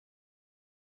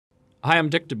Hi, I'm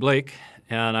Dick DeBlieck,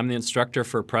 and I'm the instructor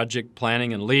for Project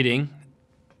Planning and Leading.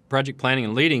 Project Planning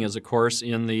and Leading is a course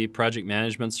in the Project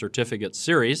Management Certificate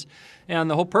Series, and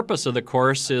the whole purpose of the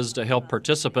course is to help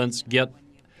participants get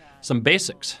some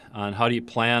basics on how do you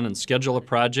plan and schedule a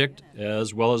project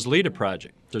as well as lead a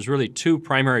project. There's really two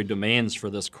primary domains for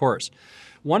this course.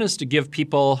 One is to give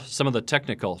people some of the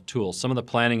technical tools, some of the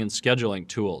planning and scheduling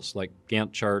tools like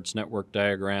Gantt charts, network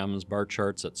diagrams, bar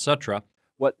charts, etc.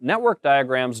 What network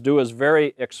diagrams do is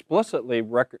very explicitly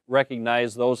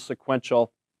recognize those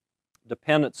sequential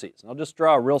dependencies. And I'll just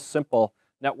draw a real simple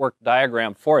network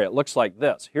diagram for you. It looks like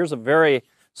this. Here's a very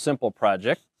simple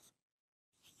project.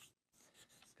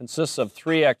 It consists of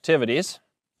 3 activities.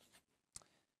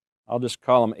 I'll just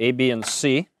call them A, B, and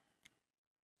C.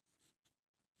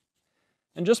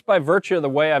 And just by virtue of the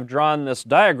way I've drawn this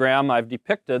diagram, I've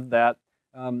depicted that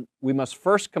we must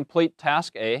first complete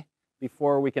task A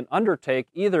before we can undertake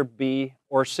either B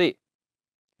or C.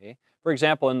 Okay? For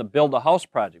example, in the build a house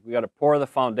project, we've got to pour the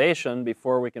foundation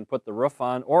before we can put the roof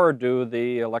on or do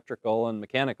the electrical and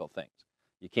mechanical things.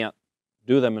 You can't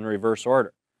do them in reverse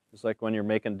order. It's like when you're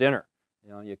making dinner.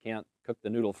 You can't cook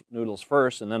the noodles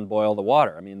first and then boil the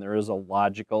water. I mean, there is a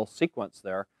logical sequence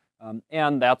there.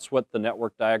 And that's what the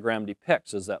network diagram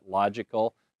depicts, is that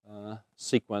logical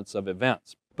sequence of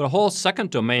events. But a whole second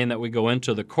domain that we go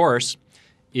into the course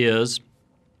is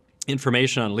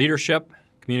information on leadership,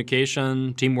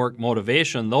 communication, teamwork,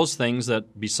 motivation, those things that,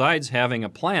 besides having a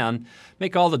plan,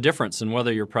 make all the difference in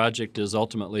whether your project is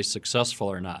ultimately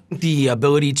successful or not. The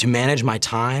ability to manage my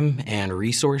time and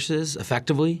resources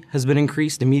effectively has been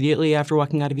increased immediately after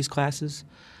walking out of these classes.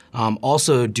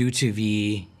 Also, due to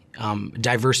the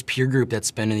diverse peer group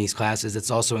that's been in these classes,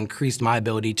 it's also increased my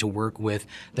ability to work with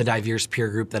the diverse peer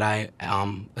group that I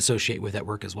associate with at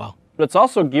work as well. But it's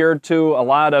also geared to a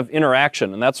lot of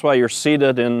interaction, and that's why you're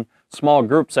seated in small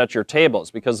groups at your tables,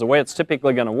 because the way it's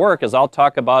typically going to work is I'll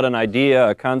talk about an idea,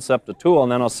 a concept, a tool,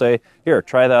 and then I'll say, here,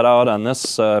 try that out on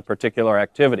this particular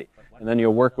activity. And then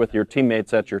you'll work with your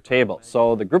teammates at your table.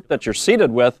 So the group that you're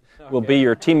seated with will be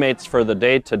your teammates for the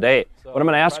day today. What I'm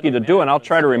going to ask you to do, and I'll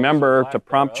try to remember to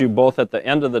prompt you both at the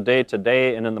end of the day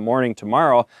today and in the morning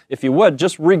tomorrow, if you would,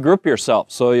 just regroup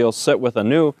yourself so you'll sit with a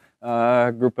new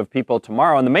group of people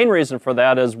tomorrow. And the main reason for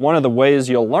that is one of the ways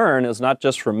you'll learn is not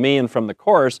just from me and from the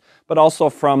course, but also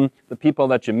from the people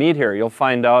that you meet here. You'll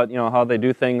find out, how they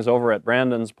do things over at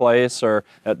Brandon's place or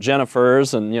at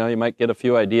Jennifer's, and you might get a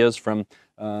few ideas from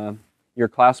your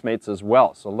classmates as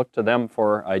well. So look to them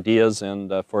for ideas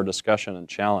and for discussion and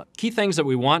challenge. Key things that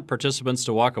we want participants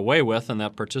to walk away with, and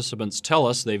that participants tell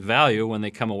us they value when they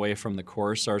come away from the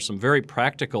course, are some very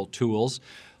practical tools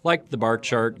like the bar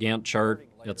chart, Gantt chart,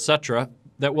 etc.,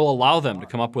 that will allow them to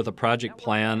come up with a project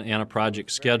plan and a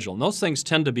project schedule. And those things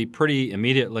tend to be pretty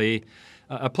immediately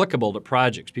applicable to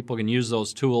projects. People can use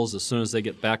those tools as soon as they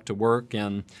get back to work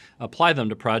and apply them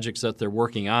to projects that they're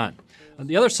working on.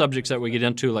 The other subjects that we get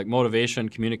into, like motivation,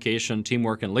 communication,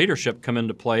 teamwork, and leadership, come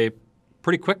into play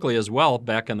pretty quickly as well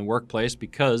back in the workplace,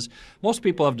 because most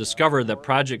people have discovered that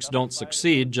projects don't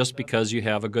succeed just because you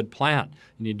have a good plan.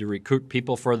 You need to recruit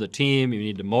people for the team. You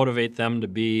need to motivate them to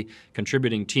be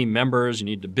contributing team members. You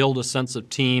need to build a sense of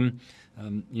team.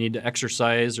 You need to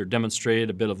exercise or demonstrate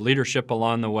a bit of leadership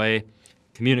along the way,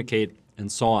 communicate,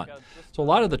 and so on. So a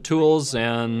lot of the tools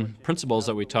and principles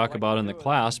that we talk about in the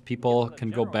class, people can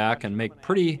go back and make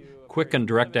pretty quick and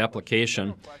direct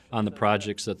application on the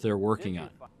projects that they're working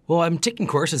on. Well, I'm taking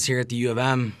courses here at the U of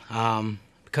M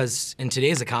because in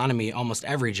today's economy, almost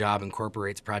every job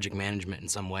incorporates project management in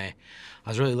some way. I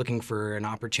was really looking for an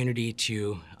opportunity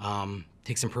to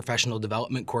take some professional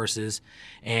development courses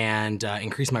and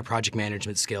increase my project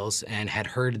management skills, and had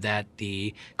heard that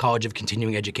the College of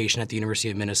Continuing Education at the University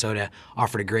of Minnesota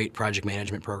offered a great project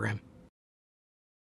management program.